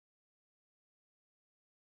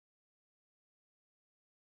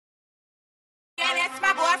It's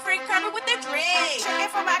my boyfriend Kirby with the DREAZ. Shake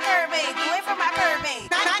it for my KIRBY, do it for my KIRBY.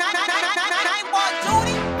 Night boy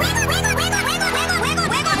Judy.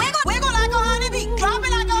 Wiggle like a honeybee, drop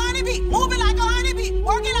it like a honeybee, move it like a honeybee,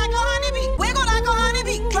 work it like a honeybee. Wiggle like a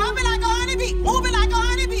honeybee, drop it like a honeybee, move it like a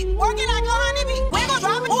honeybee, work it like a honeybee. Wiggle,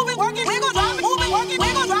 drop it, move it, work it, wiggle, drop it, move it, work it,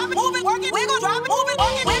 wiggle, drop it, move it, work it, wiggle, drop it, move it,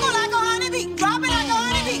 work it, wiggle like a honeybee, drop it like a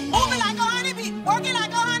honeybee, move it like a honeybee, work it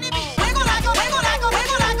like a honeybee. Wiggle like a wiggle like a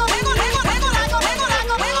wiggle like a wiggle wiggle wiggle like a wiggle like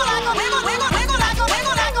a wiggle like a wiggle wiggle wiggle like a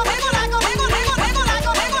wiggle like a wiggle like a wiggle wiggle wiggle like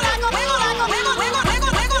a wiggle like a wiggle like a wiggle wiggle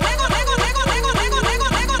wiggle wiggle wiggle wiggle wiggle wiggle wiggle wiggle wiggle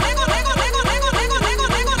wiggle wiggle wiggle wiggle wiggle wiggle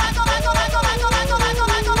wiggle like a like a like a like a like a like a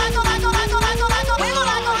like a like a like a like a like a like a wiggle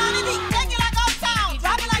like a honeybee. Shake it like uptown,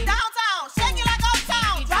 drop it like downtown. Shake it like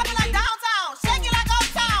uptown, drop it like downtown. Shake it like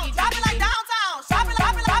uptown, drop it like downtown. Drop it,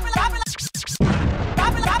 drop it, drop it, drop it,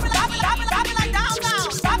 drop it, drop it, drop it, drop it, drop it like downtown.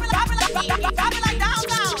 Drop it, drop it, drop it like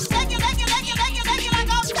downtown. Shake it, shake it, shake it, shake it, shake it like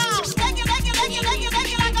uptown. Shake it, shake it, shake it, shake it,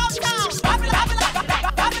 shake it like uptown. Drop it, drop it,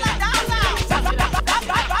 drop it like downtown. Drop it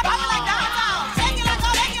like downtown. Shake it like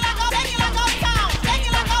shake it like shake it like uptown. Shake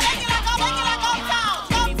it like shake it like shake it like uptown.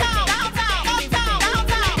 Uptown, downtown, uptown,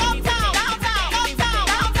 downtown, uptown,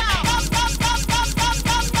 downtown.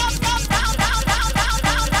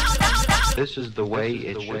 This is the way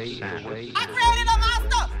it should sound. I created a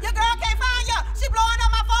monster. Your girl can't find ya. She blowing up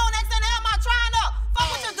my phone, next and am I trying to fuck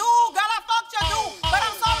with your dude. Girl, I fucked your dude. But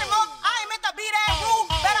I'm sorry, Mook, I ain't meant to be that rude.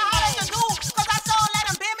 Better holler at your dude, cause I sure let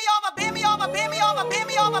him bend me over, bend me over, bend me over, bend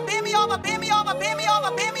me over, bend me over, bend me over, bend me over,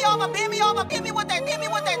 bend me over, bend me over, bend me with that, bend me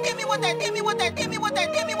with that, bend me with that, bend me with that, bend me with that,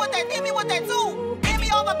 bend me with that.